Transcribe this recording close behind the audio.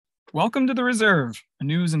Welcome to The Reserve, a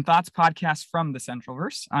news and thoughts podcast from the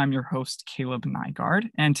Centralverse. I'm your host, Caleb Nygaard,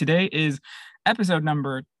 and today is episode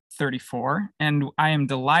number 34, and I am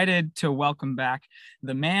delighted to welcome back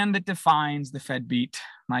the man that defines the Fed beat,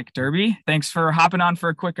 Mike Derby. Thanks for hopping on for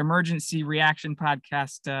a quick emergency reaction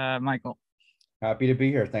podcast, Michael. Happy to be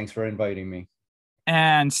here. Thanks for inviting me.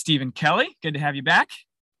 And Stephen Kelly, good to have you back.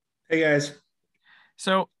 Hey, guys.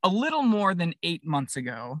 So a little more than 8 months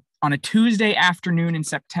ago, on a Tuesday afternoon in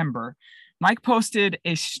September, Mike posted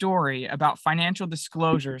a story about financial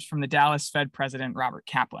disclosures from the Dallas Fed president, Robert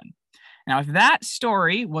Kaplan. Now, if that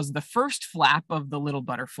story was the first flap of the little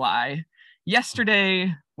butterfly,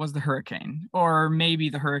 yesterday was the hurricane, or maybe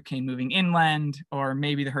the hurricane moving inland, or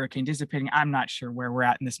maybe the hurricane dissipating. I'm not sure where we're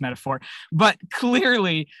at in this metaphor, but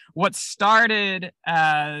clearly what started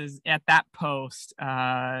as at that post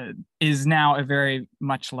is now a very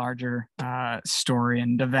much larger story,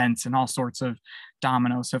 and events and all sorts of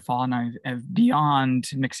dominoes have fallen beyond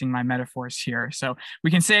mixing my metaphors here. So we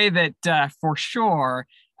can say that for sure,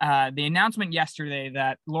 the announcement yesterday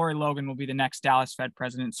that Lori Logan will be the next Dallas Fed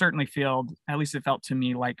president certainly at least it felt to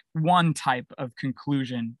me like one type of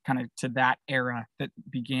conclusion kind of to that era that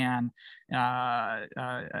began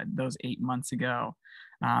those 8 months ago.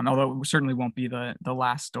 Although it certainly won't be the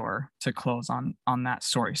last door to close on that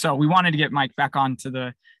story. So we wanted to get Mike back on to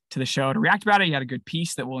the show to react about it. He had a good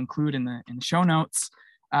piece that we'll include in the show notes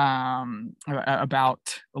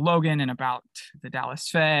about Logan and about the Dallas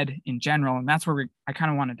Fed in general, and that's where I kind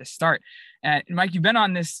of wanted to start. Mike, you've been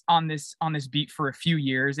on this beat for a few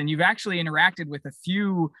years, and you've actually interacted with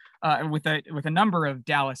a number of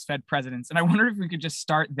Dallas Fed presidents. And I wonder if we could just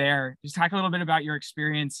start there, just talk a little bit about your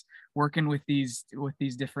experience working with these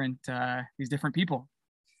different people.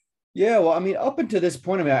 Yeah, well, I mean, up until this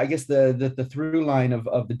point, I guess the through line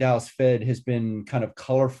of the Dallas Fed has been kind of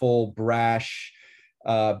colorful, brash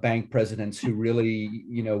bank presidents who really,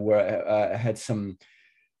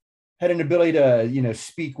 had an ability to,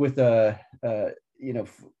 speak with I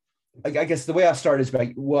guess the way I started is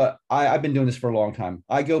like I've been doing this for a long time.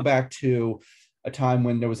 I go back to a time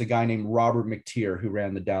when there was a guy named Robert McTeer who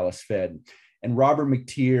ran the Dallas Fed. And Robert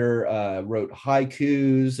McTeer wrote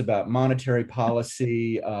haikus about monetary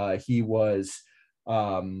policy. He was,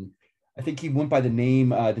 I think he went by the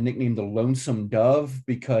nickname the Lonesome Dove,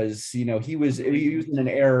 because he was in an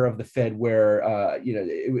era of the Fed where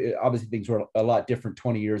obviously things were a lot different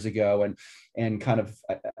 20 years ago, and kind of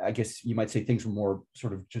I guess you might say things were more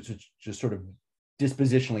sort of just sort of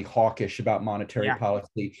dispositionally hawkish about monetary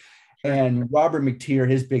policy. And Robert McTeer,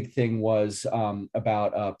 his big thing was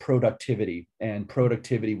about productivity, and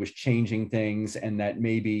productivity was changing things, and that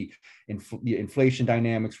maybe the inflation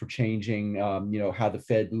dynamics were changing. How the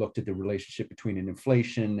Fed looked at the relationship between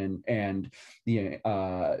inflation and the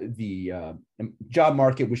job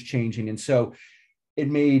market was changing, and so it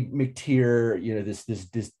made McTeer,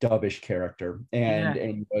 this dovish character,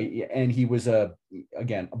 and he was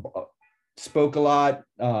spoke a lot,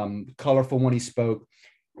 colorful when he spoke.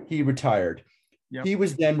 He retired. Yep. He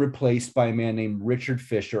was then replaced by a man named Richard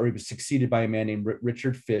Fisher, or he was succeeded by a man named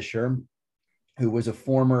Richard Fisher, who was a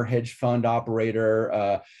former hedge fund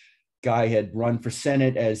operator. Guy had run for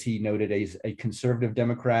Senate, as he noted, as a conservative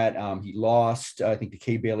Democrat. He lost, I think, to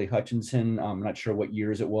Kay Bailey Hutchinson. I'm not sure what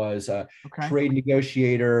years it was. Trade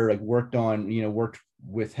negotiator, worked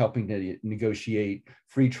with helping to negotiate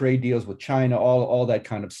free trade deals with China, all that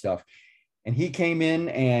kind of stuff. And he came in,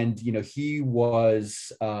 and he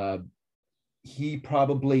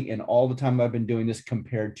probably, in all the time I've been doing this,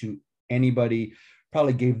 compared to anybody,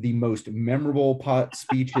 probably gave the most memorable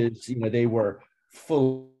speeches. They were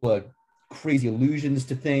full of crazy allusions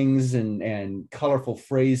to things and colorful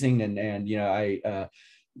phrasing, and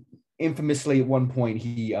infamously at one point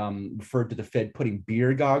he referred to the Fed putting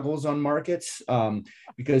beer goggles on markets,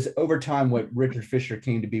 because over time what Richard Fisher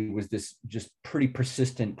came to be was this just pretty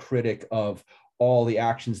persistent critic of all the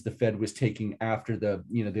actions the Fed was taking after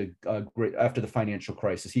after the financial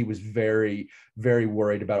crisis. He was very, very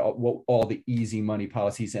worried about all the easy money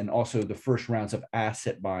policies, and also the first rounds of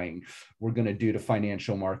asset buying were going to do to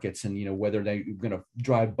financial markets, and whether they're going to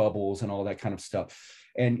drive bubbles and all that kind of stuff.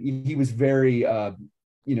 And he was very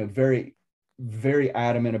very, very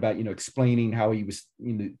adamant about, explaining how he was,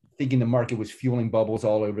 thinking the market was fueling bubbles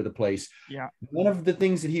all over the place. Yeah. One of the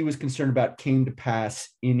things that he was concerned about came to pass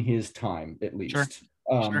in his time, at least. Sure.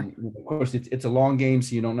 Of course, it's a long game,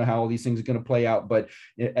 so you don't know how all these things are going to play out. But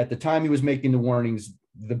at the time he was making the warnings,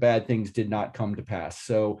 the bad things did not come to pass.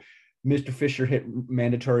 So Mr. Fisher hit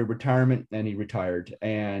mandatory retirement, and he retired.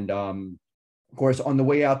 And of course, on the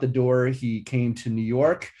way out the door, he came to New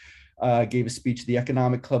York. gave a speech at the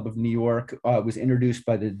Economic Club of New York, was introduced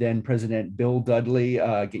by the then president, Bill Dudley,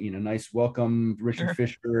 nice welcome, Richard Sure.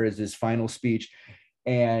 Fisher as his final speech.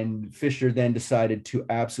 And Fisher then decided to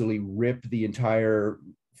absolutely rip the entire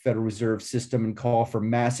Federal Reserve System and call for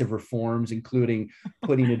massive reforms, including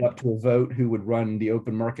putting it up to a vote who would run the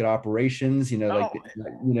open market operations.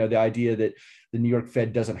 The idea that the New York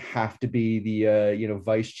Fed doesn't have to be the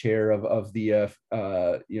vice chair of the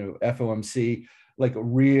FOMC, like a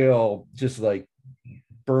real just like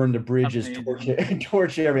burn the bridges,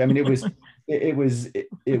 torch every. I mean,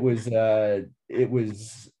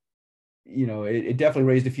 it definitely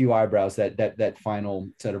raised a few eyebrows, that final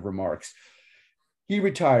set of remarks. He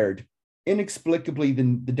retired. Inexplicably,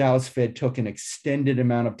 the Dallas Fed took an extended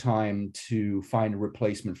amount of time to find a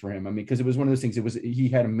replacement for him. I mean, because it was one of those things, he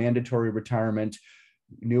had a mandatory retirement,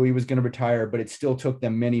 knew he was going to retire, but it still took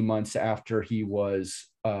them many months after he was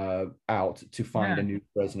out to find a new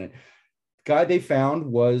president. Guy they found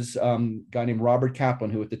was a guy named Robert Kaplan,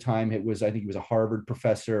 who at the time I think he was a Harvard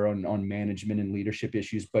professor on management and leadership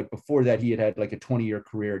issues. But before that, he had like a 20-year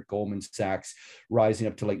career at Goldman Sachs, rising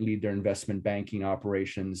up to like lead their investment banking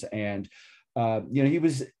operations. And he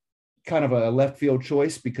was kind of a left field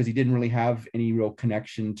choice because he didn't really have any real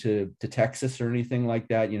connection to Texas or anything like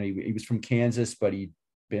that. He was from Kansas, but he'd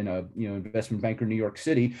been a investment banker in New York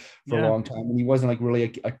City for a long time, and he wasn't like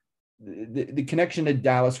really the connection to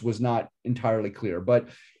Dallas was not entirely clear, but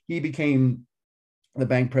he became the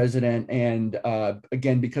bank president. And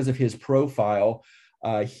again, because of his profile,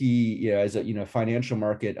 he, as a financial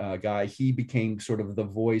market guy, he became sort of the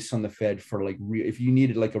voice on the Fed for like if you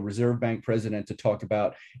needed like a reserve bank president to talk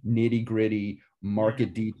about nitty gritty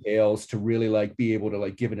market details, to really like be able to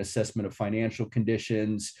like give an assessment of financial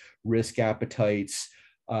conditions, risk appetites.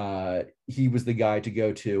 He was the guy to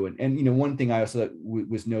go to. And one thing I also thought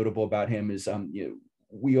was notable about him is,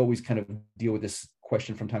 we always kind of deal with this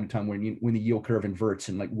question from time to time when the yield curve inverts,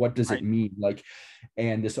 and like, what does it mean? Like,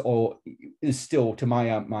 and this all is still, to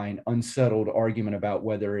my mind, unsettled argument about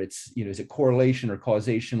whether it's, is it correlation or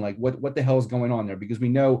causation? Like what the hell is going on there? Because we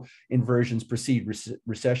know inversions precede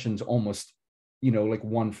recessions almost, like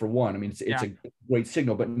one for one. I mean, it's a great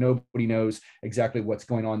signal, but nobody knows exactly what's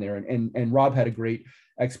going on there. And Rob had a great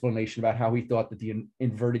explanation about how he thought that the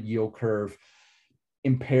inverted yield curve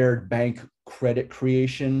impaired bank credit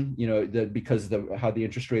creation, because of how the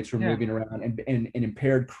interest rates were moving around, and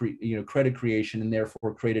impaired credit creation, and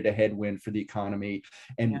therefore created a headwind for the economy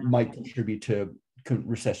and might contribute to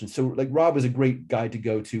recession. So like Rob was a great guy to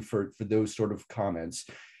go to for those sort of comments.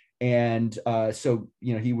 And so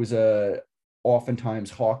he was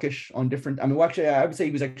oftentimes hawkish on different. I mean, well, actually, I would say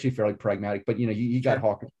he was actually fairly pragmatic, but he got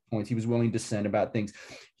hawkish points. He was willing to dissent about things.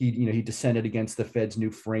 He dissented against the Fed's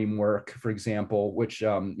new framework, for example, which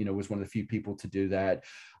was one of the few people to do that.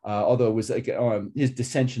 Although it was like his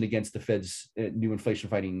dissension against the Fed's new inflation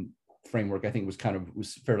fighting framework, I think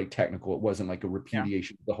was fairly technical. It wasn't like a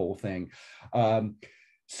repudiation of the whole thing.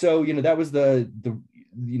 So that was the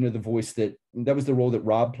voice that was the role that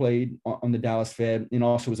Rob played on the Dallas Fed, and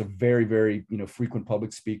also was a very, very frequent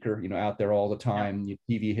public speaker, out there all the time,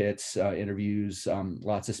 TV hits, interviews,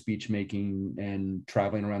 lots of speech making, and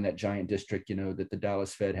traveling around that giant district that the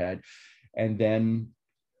Dallas Fed had. And then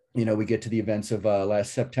we get to the events of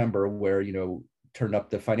last September, where turned up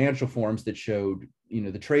the financial forms that showed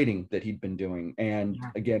the trading that he'd been doing. And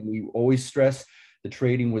again, we always stress the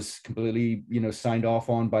trading was completely, signed off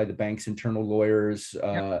on by the bank's internal lawyers.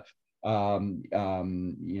 And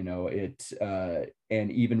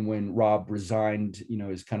even when Rob resigned,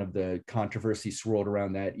 as kind of the controversy swirled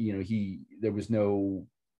around that, there was no,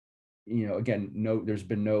 there's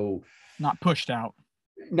been no, not pushed out.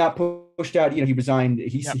 He resigned.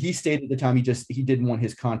 He stated at the time he didn't want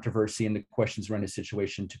his controversy and the questions around his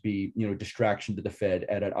situation to be, distraction to the Fed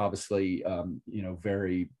at an obviously,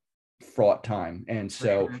 very fraught time. And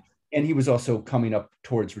so, and he was also coming up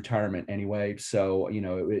towards retirement anyway. So,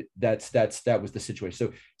 that was the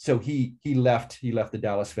situation. So he left the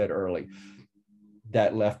Dallas Fed early.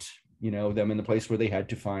 That left, them in the place where they had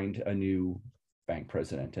to find a new bank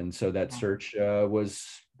president. And so that search was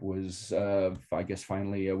I guess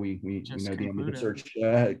finally we know the end of the search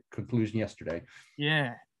conclusion yesterday.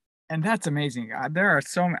 Yeah. And that's amazing. There are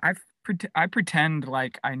so many. I pretend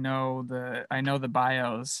like I know the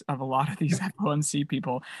bios of a lot of these FOMC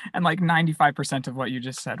people, and like 95% of what you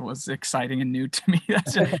just said was exciting and new to me.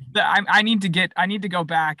 That's just, I need to go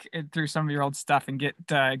back through some of your old stuff and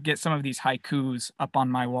get some of these haikus up on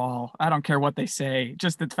my wall. I don't care what they say,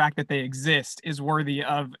 just the fact that they exist is worthy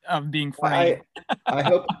of being framed. I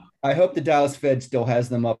hope I hope the Dallas Fed still has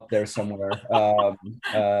them up there somewhere,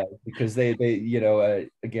 because they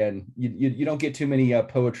again, you don't get too many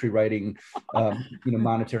poetry writing,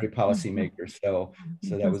 monetary policy makers. So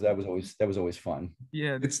that was always fun.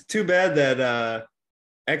 Yeah. It's too bad that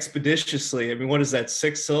expeditiously. I mean, what is that?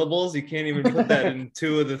 6 syllables? You can't even put that in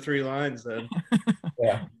 2 of the 3 lines then.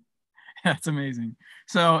 Yeah. That's amazing.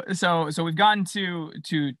 So we've gotten to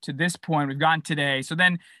this point. We've gotten today. So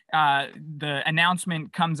then the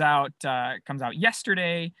announcement comes out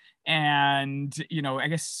yesterday, and I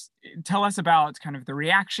guess tell us about kind of the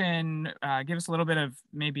reaction. Give us a little bit of,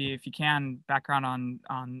 maybe if you can, background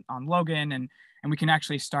on Logan, and we can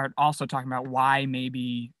actually start also talking about why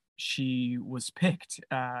maybe she was picked,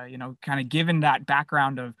 kind of given that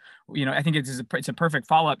background of, I think it's a perfect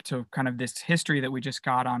follow-up to kind of this history that we just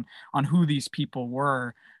got on who these people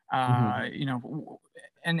were, and you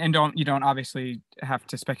don't obviously have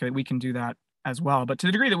to speculate. We can do that as well, but to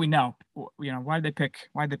the degree that we know, why did they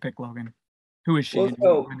pick Logan? Who is she?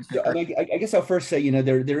 Well, I guess I'll first say,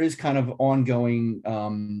 there is kind of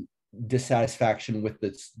ongoing dissatisfaction with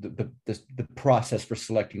the process for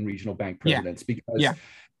selecting regional bank presidents, because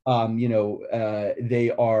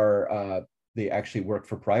they actually work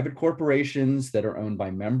for private corporations that are owned by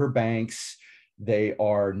member banks. They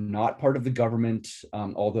are not part of the government,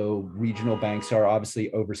 although regional banks are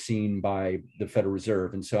obviously overseen by the Federal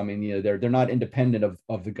Reserve. And so, I mean, they're not independent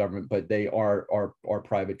of the government, but they are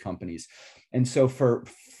private companies. And so for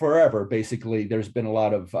forever, basically, there's been a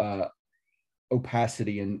lot of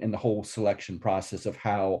opacity in the whole selection process of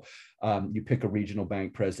how you pick a regional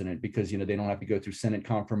bank president, because they don't have to go through Senate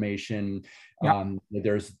confirmation.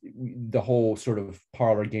 There's the whole sort of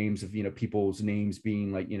parlor games of people's names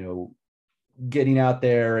being like getting out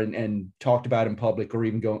there and talked about in public, or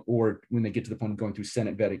even or when they get to the point of going through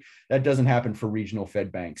Senate vetting. That doesn't happen for regional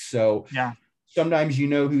Fed banks. So sometimes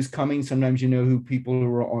who's coming, sometimes who people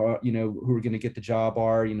who are who are going to get the job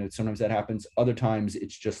are. Sometimes that happens. Other times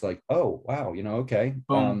it's just like, oh wow, okay,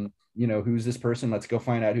 who's this person? Let's go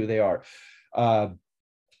find out who they are.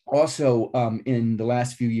 Also, in the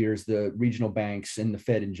last few years, the regional banks and the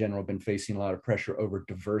Fed in general have been facing a lot of pressure over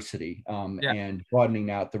diversity, and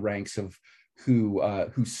broadening out the ranks of who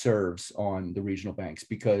serves on the regional banks,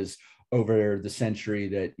 because over the century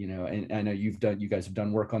that, and I know you guys have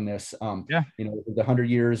done work on this, the 100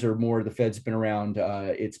 years or more the Fed's been around,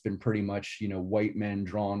 it's been pretty much, white men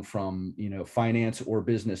drawn from, finance or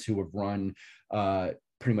business who have run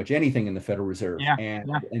pretty much anything in the Federal Reserve. And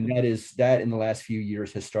that in the last few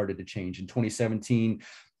years has started to change. In 2017,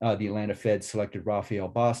 the Atlanta Fed selected Raphael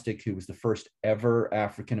Bostic, who was the first ever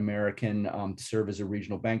African-American to serve as a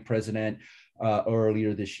regional bank president.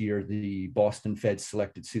 Earlier this year, the Boston Fed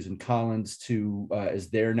selected Susan Collins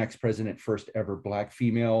as their next president, first ever Black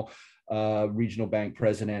female regional bank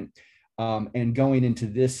president. And going into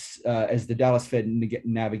this, as the Dallas Fed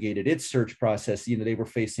navigated its search process, they were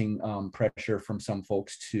facing pressure from some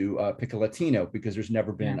folks to pick a Latino, because there's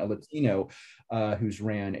never been a Latino who's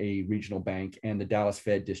ran a regional bank, and the Dallas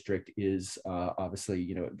Fed district is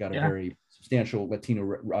obviously, got a very substantial Latino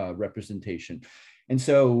representation. And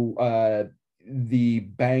so the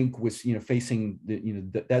bank was, facing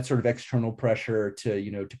that sort of external pressure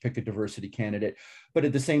to pick a diversity candidate, but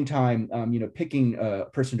at the same time, picking a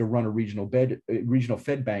person to run a regional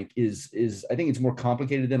Fed bank is I think it's more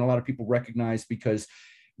complicated than a lot of people recognize, because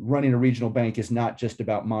running a regional bank is not just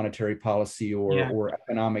about monetary policy or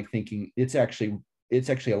economic thinking. It's actually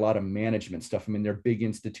a lot of management stuff. I mean, they're big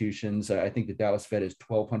institutions. I think the Dallas Fed has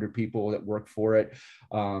 1,200 people that work for it.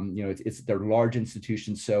 They're large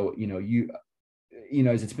institutions. So,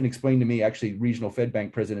 as it's been explained to me, actually regional Fed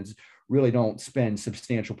bank presidents really don't spend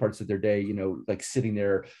substantial parts of their day, like sitting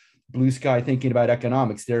there blue sky thinking about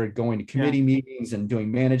economics. They're going to committee meetings and doing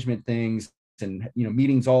management things and,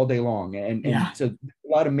 meetings all day long. And so a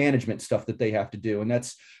lot of management stuff that they have to do. And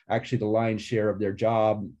that's actually the lion's share of their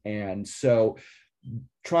job. And so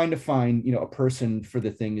trying to find, a person for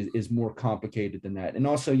the thing is more complicated than that. And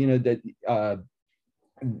also, that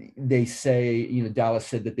they say, Dallas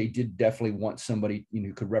said that they did definitely want somebody,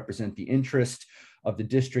 who could represent the interest of the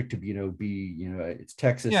district, to it's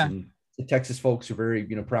Texas, and the Texas folks are very,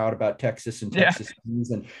 proud about Texas and Texas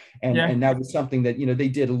things, and that was something that, they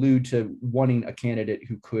did allude to wanting a candidate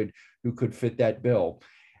who could fit that bill.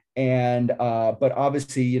 And but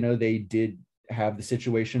obviously, they did have the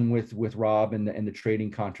situation with Rob and the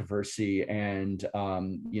trading controversy, and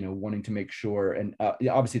wanting to make sure, and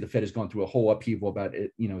obviously the Fed has gone through a whole upheaval about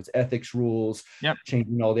it, its ethics rules,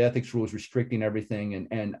 changing all the ethics rules, restricting everything,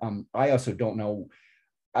 and I also don't know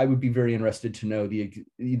I would be very interested to know the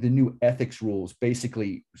new ethics rules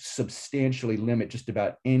basically substantially limit just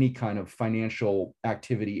about any kind of financial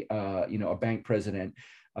activity, a bank president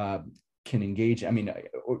can engage. I mean,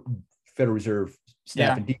 Federal Reserve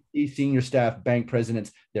staff and DC, senior staff, bank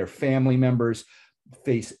presidents, their family members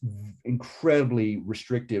face incredibly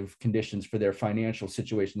restrictive conditions for their financial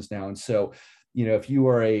situations now. And so, if you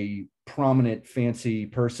are a prominent, fancy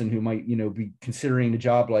person who might, be considering a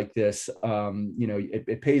job like this,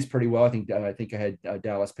 it pays pretty well. I think I had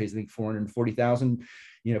Dallas pays, I think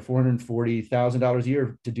 $440,000 a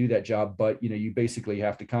year to do that job. But, you basically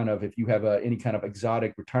have to kind of, if you have any kind of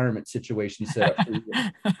exotic retirement situation set up for you,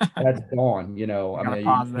 that's gone, I mean,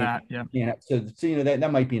 pause that. Yeah. So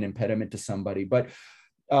that might be an impediment to somebody, but,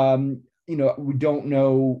 we don't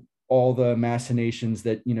know all the machinations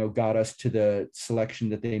that, got us to the selection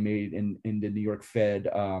that they made in the New York Fed,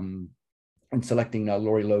 and selecting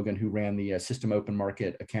Lori Logan, who ran the System Open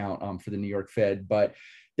Market account for the New York Fed. But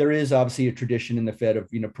there is obviously a tradition in the Fed of,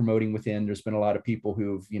 promoting within. There's been a lot of people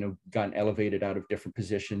who've, gotten elevated out of different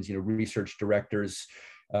positions, research directors.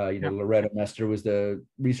 Loretta Mester was the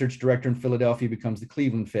research director in Philadelphia, becomes the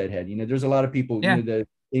Cleveland Fed head. There's a lot of people,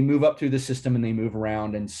 they move up through the system and they move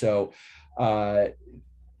around. And so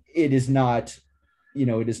it is not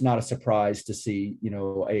a surprise to see,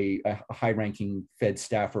 a high-ranking Fed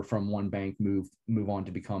staffer from one bank move on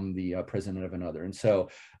to become the president of another. And so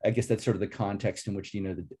I guess that's sort of the context in which,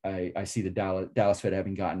 I see the Dallas Fed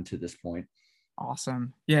having gotten to this point.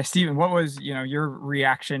 Awesome. Yeah, Stephen, what was, your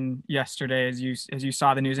reaction yesterday as you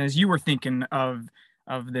saw the news and as you were thinking of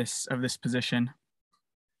this position?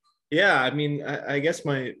 Yeah, I mean, I guess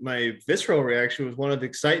my visceral reaction was one of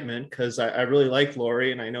excitement, because I really like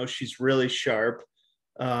Lori and I know she's really sharp,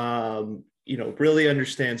 really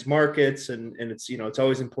understands markets, and it's, it's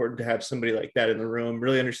always important to have somebody like that in the room,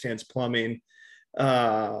 really understands plumbing.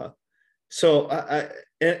 So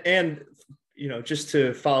just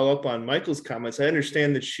to follow up on Michael's comments, I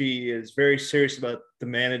understand that she is very serious about the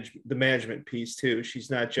management piece too. She's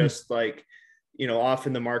not just like, off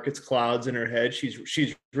in the markets clouds in her head.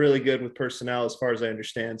 She's really good with personnel, as far as I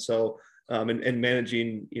understand. So, and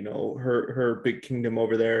managing, her big kingdom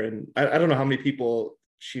over there. And I don't know how many people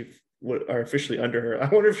are officially under her. I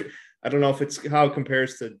don't know if how it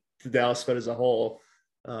compares to Dallas Fed as a whole,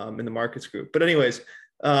 in the markets group. But anyways,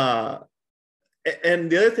 and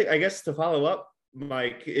the other thing, I guess, to follow up,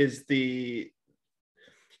 Mike, is you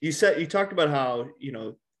talked about how,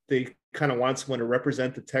 they kind of want someone to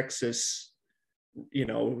represent the Texas,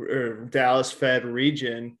 or Dallas Fed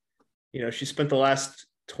region. She spent the last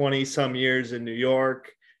 20 some years in New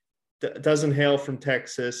York, doesn't hail from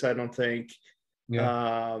Texas, I don't think.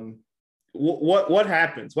 Yeah. What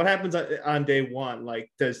happens? What happens on day one?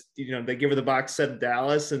 Like, does, they give her the box set of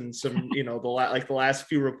Dallas and some, the last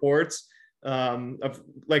few reports of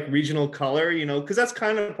like regional color, because that's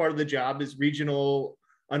kind of part of the job, is regional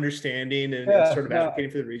understanding and sort of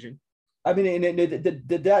advocating for the region. I mean,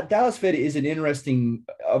 the Dallas Fed is an interesting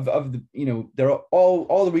of the, there are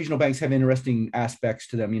all the regional banks have interesting aspects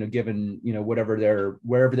to them, given, wherever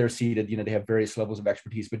they're seated, they have various levels of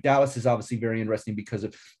expertise. But Dallas is obviously very interesting because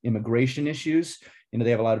of immigration issues.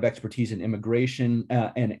 They have a lot of expertise in immigration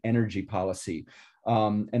and energy policy.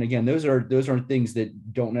 And again, those are things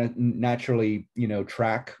that don't naturally,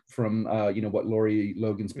 track from, what Lori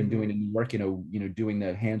Logan's been doing in New York, doing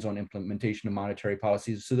the hands-on implementation of monetary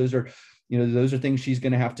policies. So those are things she's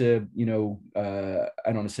going to have to,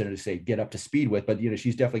 I don't necessarily say get up to speed with, but,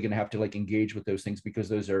 she's definitely going to have to like engage with those things, because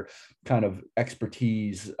those are kind of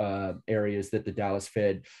expertise areas that the Dallas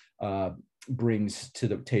Fed brings to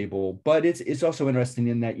the table. But it's also interesting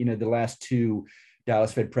in that, the last two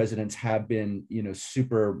Dallas Fed presidents have been,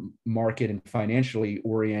 super market and financially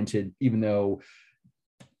oriented, even though,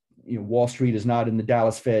 Wall Street is not in the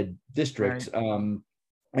Dallas Fed district. Right.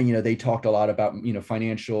 And, they talked a lot about,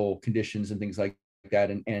 financial conditions and things like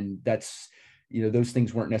that. And that's, those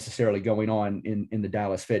things weren't necessarily going on in the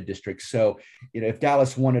Dallas Fed district. So, if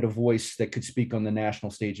Dallas wanted a voice that could speak on the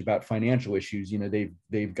national stage about financial issues,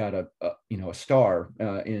 they've got a star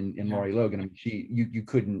in Lori Logan. I mean, you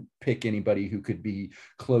couldn't pick anybody who could be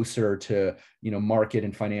closer to, market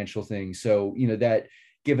and financial things. So, that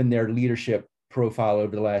given their leadership profile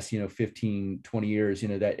over the last 15-20 years,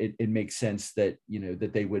 that it makes sense that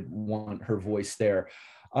that they would want her voice there.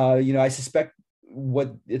 I suspect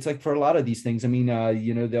what it's like for a lot of these things. I mean,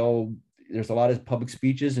 there's a lot of public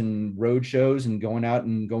speeches and road shows and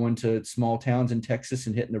going to small towns in Texas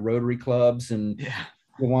and hitting the Rotary clubs and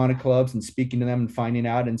Kiwanis clubs and speaking to them and finding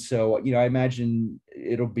out. And so, I imagine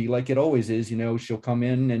it'll be like it always is. She'll come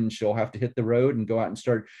in and she'll have to hit the road and go out and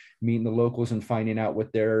start meeting the locals and finding out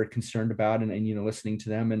what they're concerned about, and listening to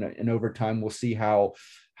them. And over time, we'll see how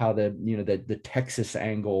the Texas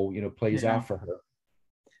angle plays out for her.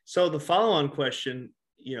 So the follow-on question,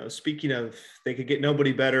 speaking of, they could get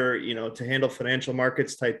nobody better, to handle financial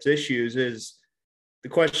markets types issues, is the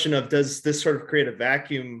question of, does this sort of create a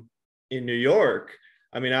vacuum in New York?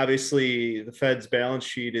 I mean, obviously the Fed's balance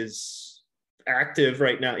sheet is active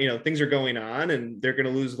right now. Things are going on, and they're going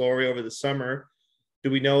to lose Lori over the summer. Do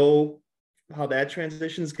we know how that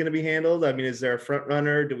transition is going to be handled? I mean, is there a front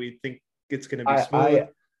runner? Do we think it's going to be smooth?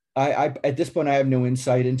 I at this point, I have no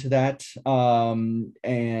insight into that. And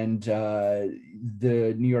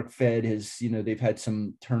the New York Fed has, they've had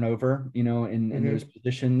some turnover, in those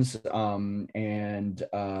positions.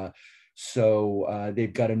 So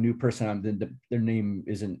they've got a new person. Their name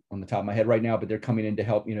isn't on the top of my head right now, but they're coming in to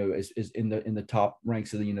help, is in the top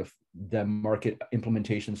ranks of the market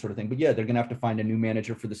implementation sort of thing. But yeah, they're going to have to find a new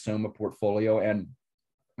manager for the SOMA portfolio. And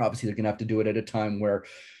obviously they're going to have to do it at a time where,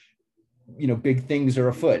 big things are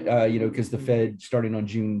afoot, because the Fed starting on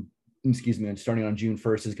June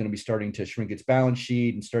 1st is going to be starting to shrink its balance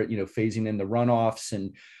sheet and start, phasing in the runoffs.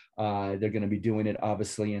 And they're going to be doing it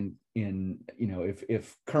obviously in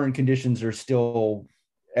if current conditions are still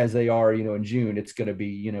as they are, in June, it's going to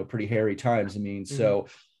be, pretty hairy times. I mean, so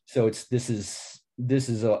this is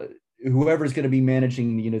whoever's going to be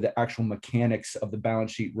managing, the actual mechanics of the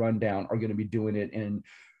balance sheet rundown are going to be doing it in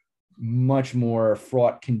much more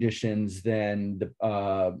fraught conditions than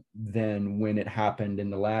when it happened in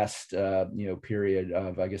the last period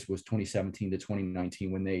of, I guess it was 2017 to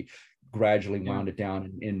 2019, when they gradually wound it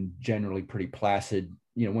down in generally pretty placid,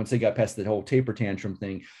 once they got past the whole taper tantrum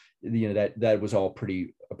thing, that was all a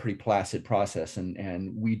pretty placid process.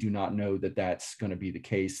 And we do not know that that's going to be the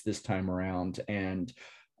case this time around. And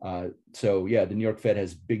so yeah, the New York Fed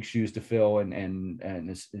has big shoes to fill, and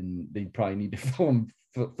they probably need to fill them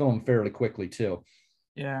fairly quickly too.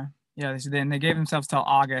 Yeah. Then they gave themselves till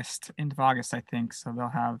end of August, I think. So they'll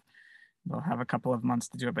have a couple of months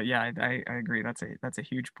to do it. But yeah, I agree. That's a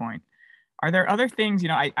huge point. Are there other things?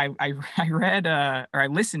 I read or I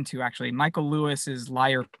listened to actually Michael Lewis's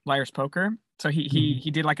Liar's Poker. So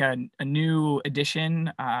he did like a new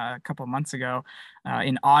edition a couple of months ago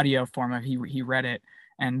in audio form. He read it.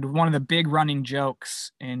 And one of the big running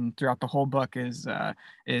jokes throughout the whole book is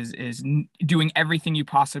doing everything you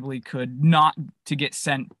possibly could not to get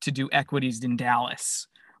sent to do equities in Dallas.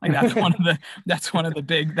 Like that's one of the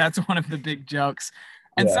big jokes.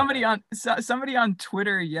 And somebody on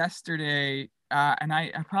Twitter yesterday, and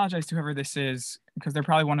I apologize to whoever this is, because they're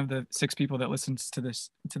probably one of the 6 people that listens to this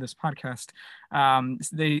podcast.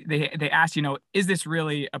 They asked, is this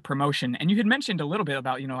really a promotion? And you had mentioned a little bit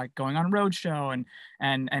about, like going on roadshow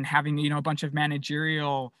and having, a bunch of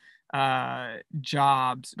managerial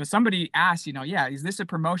jobs. But somebody asked, is this a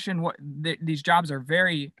promotion? These jobs are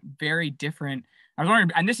very, very different. I was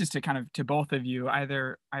wondering, and this is to both of you,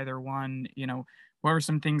 either one, what are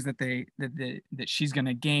some things that she's going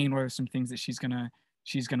to gain? What are some things that she's going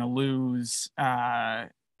to lose? Well,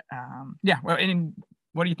 and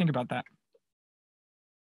what do you think about that?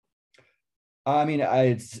 I mean,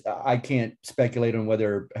 I can't speculate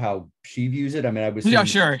on how she views it. I mean, I would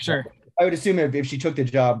sure. I would assume if she took the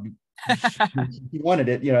job, she wanted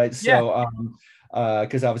it, So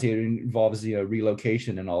because obviously it involves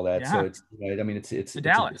relocation and all that. So it's it's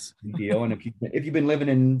Dallas a big deal. And if you've been living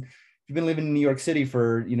in New York City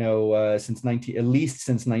for since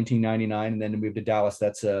 1999, and then moved to Dallas,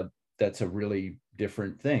 that's a really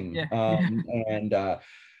different thing.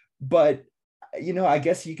 But I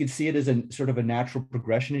guess you could see it as a sort of a natural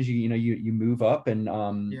progression as you move up, and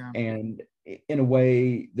and in a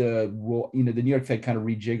way the New York Fed kind of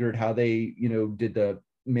rejiggered how they did the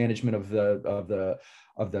management of the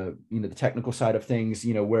technical side of things,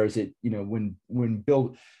 whereas it when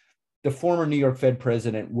the former New York Fed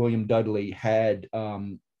president, William Dudley, had,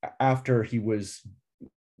 after he was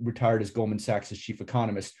retired as Goldman Sachs' chief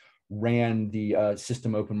economist, ran the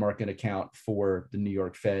system open market account for the New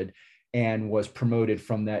York Fed and was promoted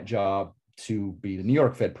from that job to be the New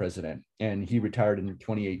York Fed president. And he retired in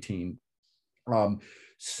 2018.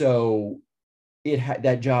 So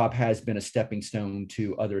that job has been a stepping stone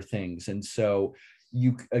to other things. And so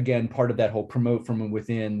again, part of that whole promote from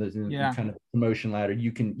within the kind of promotion ladder,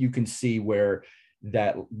 you can see where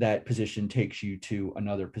that position takes you to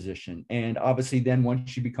another position. And obviously then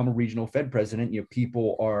once you become a regional Fed president,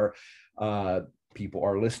 people are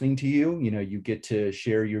listening to you, you get to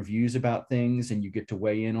share your views about things and you get to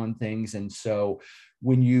weigh in on things. And so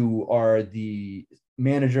when you are the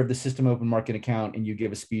manager of the system open market account and you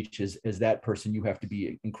give a speech as that person, you have to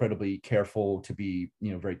be incredibly careful to be,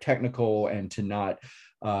 very technical and to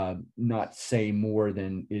not say more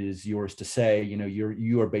than is yours to say.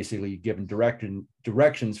 You are basically given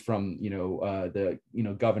directions from the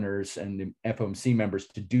governors and the FOMC members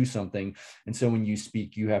to do something, and so when you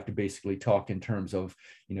speak, you have to basically talk in terms of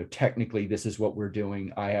technically this is what we're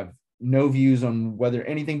doing. I have no views on whether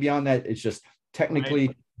anything beyond that. It's just technically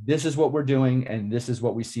right. This is what we're doing, and this is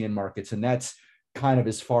what we see in markets, and that's kind of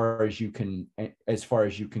as far as you can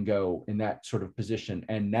go in that sort of position.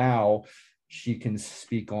 And now she can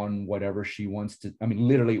speak on whatever she wants to. I mean,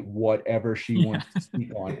 literally whatever she wants to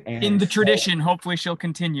speak on. And in the tradition, hopefully she'll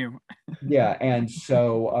continue. Yeah, and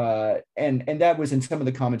so and that was in some of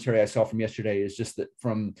the commentary I saw from yesterday. Is just that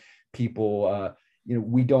from people.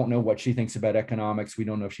 We don't know what she thinks about economics. We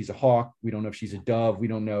don't know if she's a hawk. We don't know if she's a dove. We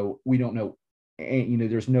don't know.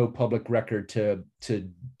 There's no public record to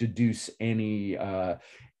deduce any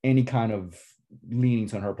kind of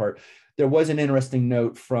leanings on her part. There was an interesting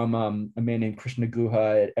note from a man named Krishna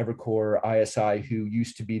Guha at Evercore ISI, who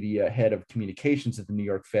used to be the head of communications at the New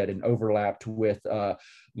York Fed and overlapped with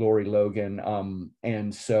Lori Logan.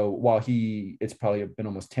 And so while it's probably been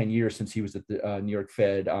almost 10 years since he was at the New York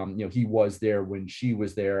Fed, he was there when she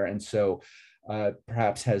was there. And so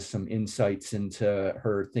perhaps has some insights into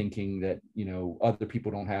her thinking that other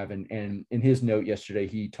people don't have. And in his note yesterday,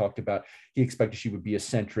 he talked about he expected she would be a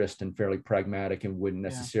centrist and fairly pragmatic and wouldn't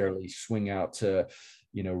necessarily swing out to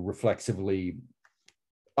reflexively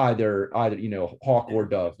either hawk or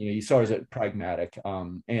dove. He saw her as a pragmatic,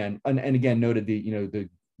 and again noted the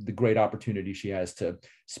great opportunity she has to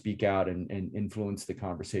speak out and influence the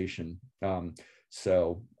conversation.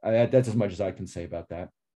 So that's as much as I can say about that.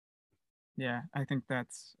 Yeah, I think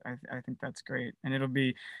that's great, and it'll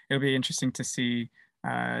be interesting to see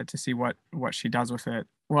what she does with it.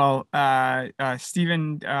 Well,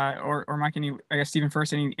 Stephen or Mike, I guess Stephen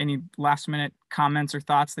first, any last minute comments or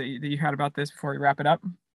thoughts that you had about this before we wrap it up?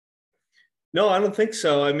 No, I don't think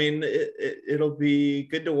so. I mean, it'll be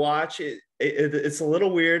good to watch. It's a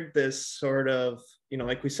little weird, this sort of,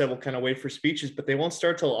 like we said, we'll kind of wait for speeches, but they won't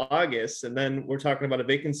start till August, and then we're talking about a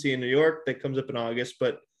vacancy in New York that comes up in August,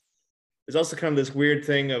 but there's also kind of this weird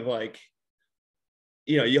thing of like,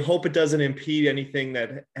 you hope it doesn't impede anything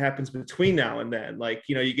that happens between now and then. Like,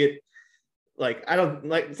 you get like, I don't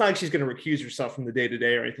like, it's not like she's going to recuse herself from the day to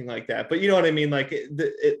day or anything like that, but you know what I mean? Like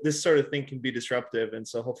this sort of thing can be disruptive. And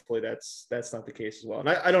so hopefully that's not the case as well. And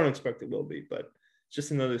I don't expect it will be, but it's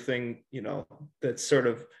just another thing, that's sort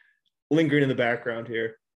of lingering in the background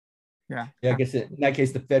here. Yeah. I guess in that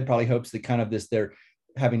case, the Fed probably hopes that kind of they're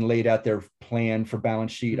having laid out their plan for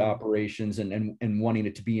balance sheet operations and wanting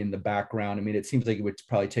it to be in the background. I mean, it seems like it would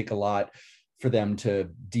probably take a lot for them to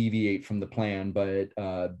deviate from the plan, but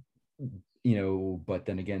but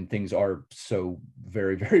then again, things are so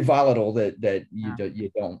very, very volatile that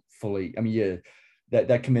you don't fully. I mean,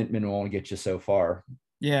 that commitment will only get you so far.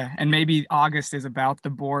 Yeah, and maybe August is about the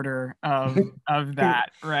border of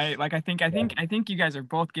that, right? Like I think you guys are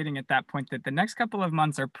both getting at that point that the next couple of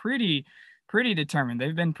months are pretty determined.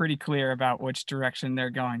 They've been pretty clear about which direction they're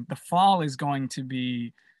going. The fall is going to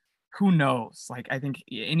be, who knows? Like, I think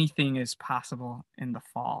anything is possible in the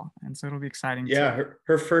fall. And so it'll be exciting. Yeah.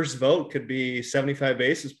 Her first vote could be 75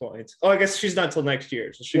 basis points. Oh, I guess she's not till next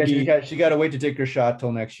year. So she got to wait to take her shot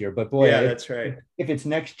till next year. But boy, that's right. If it's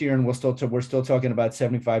next year and we're still talking about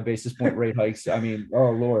 75 basis point rate hikes, I mean,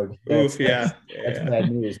 oh Lord. That's bad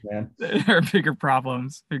news, man. There are bigger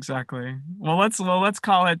problems. Exactly. Well, let's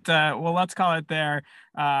call it there.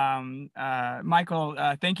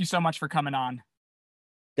 Michael, thank you so much for coming on.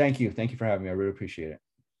 Thank you for having me. I really appreciate it.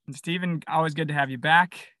 And Stephen, always good to have you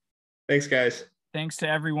back. Thanks, guys. Thanks to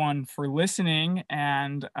everyone for listening.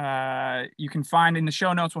 And you can find in the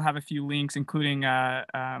show notes, we'll have a few links, including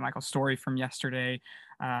Michael's story from yesterday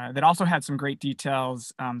that also had some great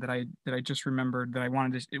details that I just remembered that I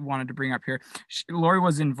wanted to bring up here. Lori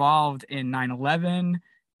was involved in 9/11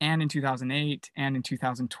 and in 2008 and in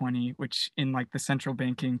 2020, which in like the central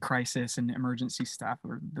banking crisis and emergency stuff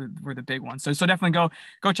were the big ones. So definitely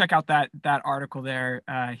go check out that article there.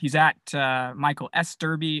 He's at Michael S.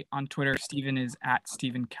 Derby on Twitter. Stephen is at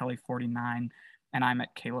Stephen Kelly 49, and I'm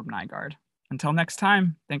at Caleb Nygaard. Until next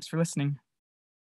time, thanks for listening.